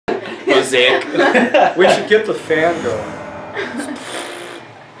Mosaic. We should get the fan going.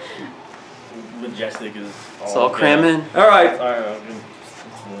 Majestic is It's all cramming. All right.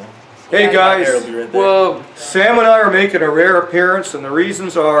 Hey guys. Right. Whoa. Sam and I are making a rare appearance, and the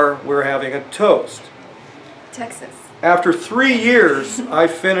reasons are we're having a toast. Texas. After 3 years, I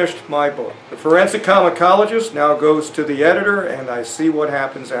finished my book. The Forensic Comicologist now goes to the editor, and I see what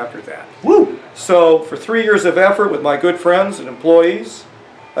happens after that. Woo! So, for 3 years of effort with my good friends and employees,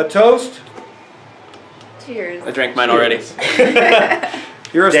 a toast. Cheers. I drank mine already.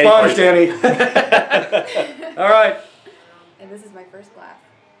 You're a sponge, Danny. All right. And this is my first glass.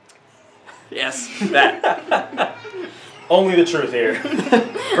 Yes, that. Only the truth here.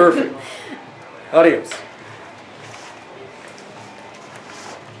 Perfect. Adios.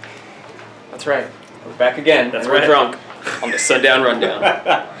 That's right. We're back again. That's and we're right. drunk on the Sundown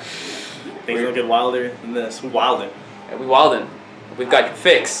Rundown. Things are looking wilder than this. We wildin'. Yeah, we wildin'. We've got your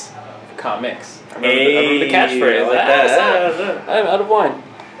fix. Comics. I remember the Hey, catchphrase. I like that. I'm out of wine.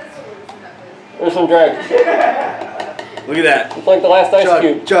 There's some drag. Look at that. It's like the last ice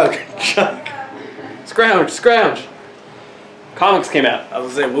cube. Chug. Scrounge. Comics came out. I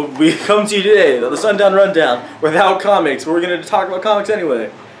was gonna say, we come to you today, the Sundown Rundown, without comics. But we're going to talk about comics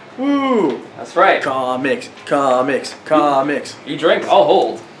anyway. Woo! That's right. Comics. You drink, I'll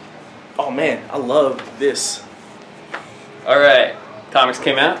hold. Oh man, I love this. Alright. Comics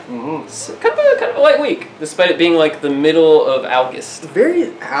came out. Mm-hmm. So kind of a light week, despite it being like the middle of August.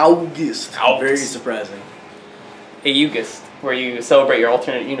 Very August. Very surprising. August, where you celebrate your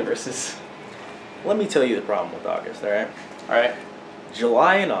alternate universes. Let me tell you the problem with August, alright? Alright.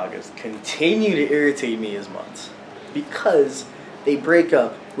 July and August continue to irritate me as months because they break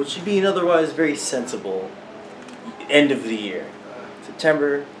up, which should be an otherwise very sensible end of the year.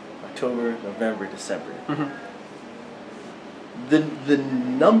 September, October, November, December. Mm-hmm. The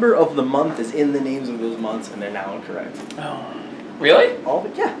number of the month is in the names of those months, and they're now incorrect. Oh. Really? All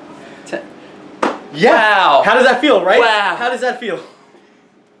but yeah. Yeah. Wow. How does that feel, right? Wow. How does that feel?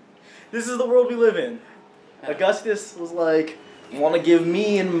 This is the world we live in. Augustus was like, want to give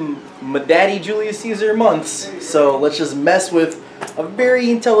me and my daddy Julius Caesar months, so let's just mess with a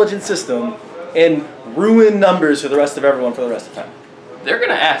very intelligent system and ruin numbers for the rest of everyone for the rest of time. They're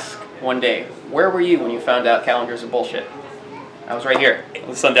gonna ask one day, where were you when you found out calendars are bullshit? I was right here, on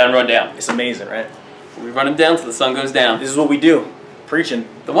the Sundown Rundown. It's amazing, right? We run them down till the sun goes down. This is what we do. Preaching.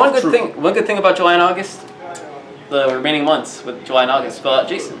 The one good thing about July and August, the remaining months with July and August spell out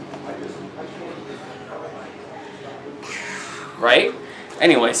Jason. Right?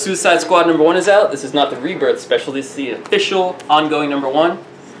 Anyway, Suicide Squad #1 is out. This is not the Rebirth special. This is the official ongoing #1.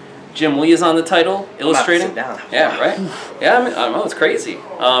 Jim Lee is on the title, illustrating. Sit down. Yeah, right? Yeah, I don't know, it's crazy.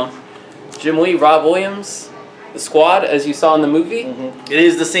 Jim Lee, Rob Williams, the Squad, as you saw in the movie. Mm-hmm. It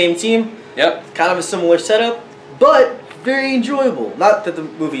is the same team. Yep. Kind of a similar setup, but very enjoyable. Not that the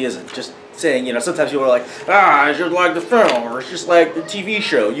movie isn't. Just saying, you know, sometimes people are like, it's just like the film, or it's just like the TV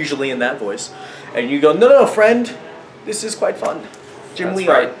show, usually in that voice. And you go, no, friend, this is quite fun. Jim Lee.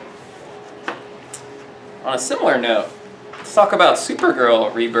 Right. On a similar note, let's talk about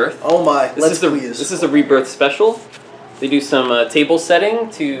Supergirl Rebirth. Oh my, This is the Rebirth special. They do some table setting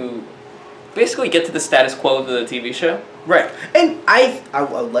to basically get to the status quo of the TV show. Right. And I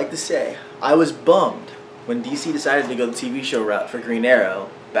would like to say, I was bummed when DC decided to go the TV show route for Green Arrow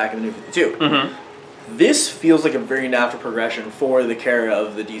back in the New 52. Mm-hmm. This feels like a very natural progression for the Kara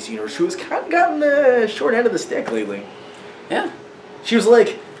of the DC universe, who has kind of gotten the short end of the stick lately. Yeah. She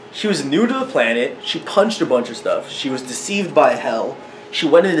was new to the planet, she punched a bunch of stuff, she was deceived by hell, she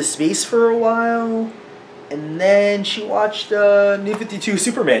went into space for a while, and then she watched New 52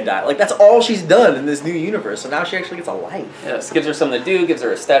 Superman die. Like, that's all she's done in this new universe, so now she actually gets a life. Yes, gives her something to do, gives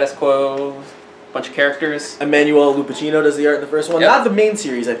her a status quo, bunch of characters. Emmanuel Lupacino does the art in the first one. Yep. Not the main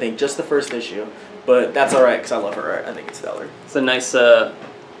series, I think, just the first issue. But that's alright, because I love her art. I think it's stellar. It's a nice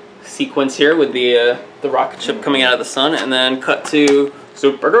sequence here with the rocket ship coming out of the sun, and then cut to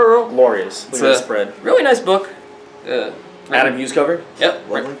Supergirl. Glorious. Look It's at the a spread. really nice book. Adam Hughes cover? Yep,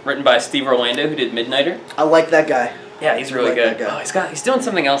 Lovely. written by Steve Orlando, who did Midnighter. I like that guy. Yeah, he's really like good. that guy. Oh, he's doing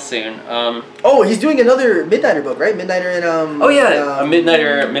something else soon. Oh, he's doing another Midnighter book, right? Midnighter and Oh yeah, a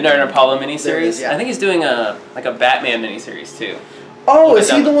Midnighter and Apollo miniseries. Yeah. I think he's doing a Batman miniseries too. Oh, is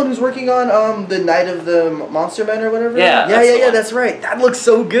he the one who's working on the Night of the Monster Men or whatever? Yeah, yeah, that's right. That looks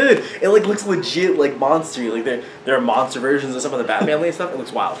so good. It like looks legit like monstery. Like there are monster versions of some of the Batman and stuff. It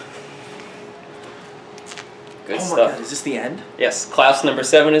looks wild. Good oh stuff. my god, is this the end? Yes, Klaus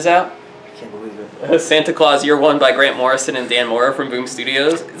 #7 is out. I can't believe it. Santa Claus Year 1 by Grant Morrison and Dan Mora from Boom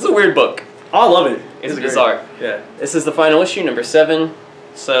Studios. It's a weird book. Oh, I love it. It's great. bizarre. Yeah. This is the final issue, #7.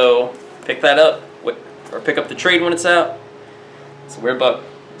 So pick that up, or pick up the trade when it's out. It's a weird book.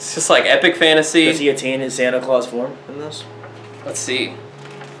 It's just like epic fantasy. Does he attain his Santa Claus form in this? Let's see.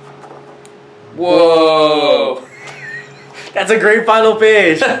 Whoa! That's a great final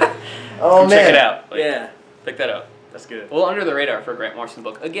page. Oh man! Check it out. Like, Yeah, pick that up. that's good. A little under the radar for a Grant Morrison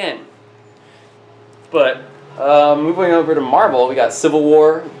book again. But moving over to Marvel, we got Civil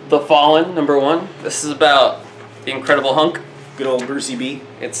War: The Fallen #1. This is about the Incredible Hulk. Good old Brucey B.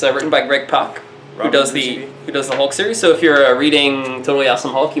 It's written by Greg Pak, who Robert does Brucey the Hulk series. So if you're reading Totally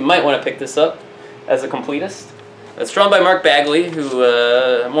Awesome Hulk, you might want to pick this up as a completist. It's drawn by Mark Bagley, who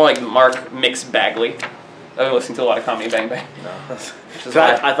more like Mark Mix Bagley. I've been listening to a lot of Comedy Bang Bang. No. Which is So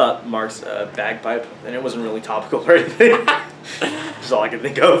why- I thought Mark's bagpipe, and it wasn't really topical or anything. That's all I could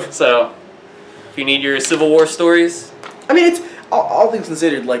think of. So if you need your Civil War stories, I mean, it's all things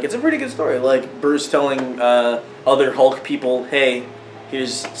considered. Like, it's a pretty good story. Like Bruce telling other Hulk people, "Hey,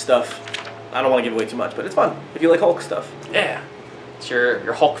 here's stuff." I don't want to give away too much, but it's fun if you like Hulk stuff. yeah, it's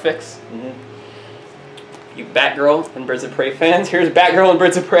your Hulk fix. Mm-hmm. You Batgirl and Birds of Prey fans, here's Batgirl and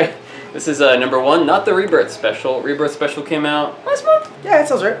Birds of Prey. This is #1, not the Rebirth special. Rebirth special came out last month. Yeah, that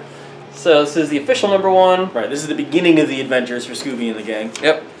sounds right. So this is the official #1. Right, this is the beginning of the adventures for Scooby and the gang.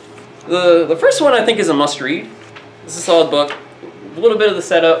 Yep. The first one I think is a must-read. This is a solid book. A little bit of the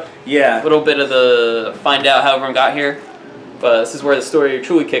setup, a Yeah, little bit of the find out how everyone got here. But this is where the story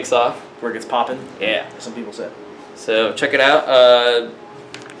truly kicks off. where it gets popping, Yeah. as some people say. So check it out.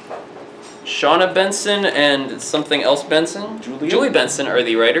 Shauna Benson and something else Benson. Julie Benson are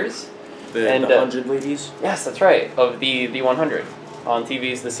the writers. The And, 100 ladies. Yes, that's right. Of the 100 on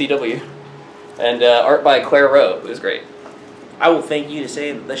TV's The CW. And art by Claire Rowe, who's great. I will thank you to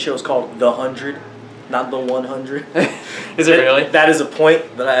say that this show is called The 100, not The 100. Is it really? That is a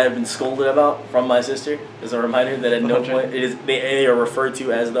point that I have been scolded about from my sister. As a reminder that at no 100. point they are referred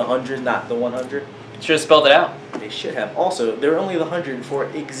to as The 100, not The 100. Should have spelled it out. They should have. Also, they're only The 100 for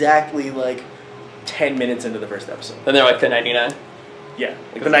exactly like 10 minutes into the first episode. Then they're like the 99. Yeah,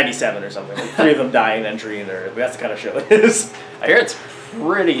 like the 97 or something. Like 3 of them die in entry, and that's the kind of show it is. I hear it's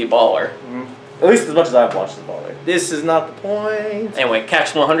pretty baller. At least as much as I've watched the baller. This is not the point. Anyway,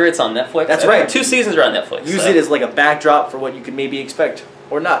 Catch 100, it's on Netflix. That's I think right. 2 seasons are on Netflix. Use so- it as like a backdrop for what you could maybe expect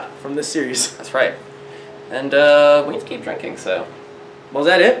or not from this series. That's right. And we need to keep drinking, so. Was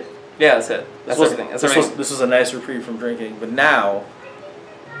that it? Yeah, that's it. That's everything. That's everything. This was a nice reprieve from drinking, but now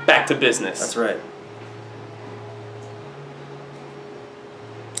Back to business. that's right.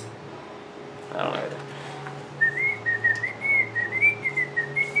 I don't know either.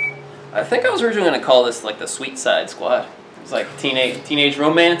 I think I was originally going to call this like the Sweetside Squad. It's like teenage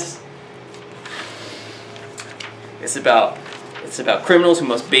romance. It's about criminals who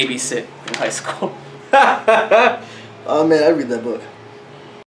must babysit in high school. Oh man, I read that book.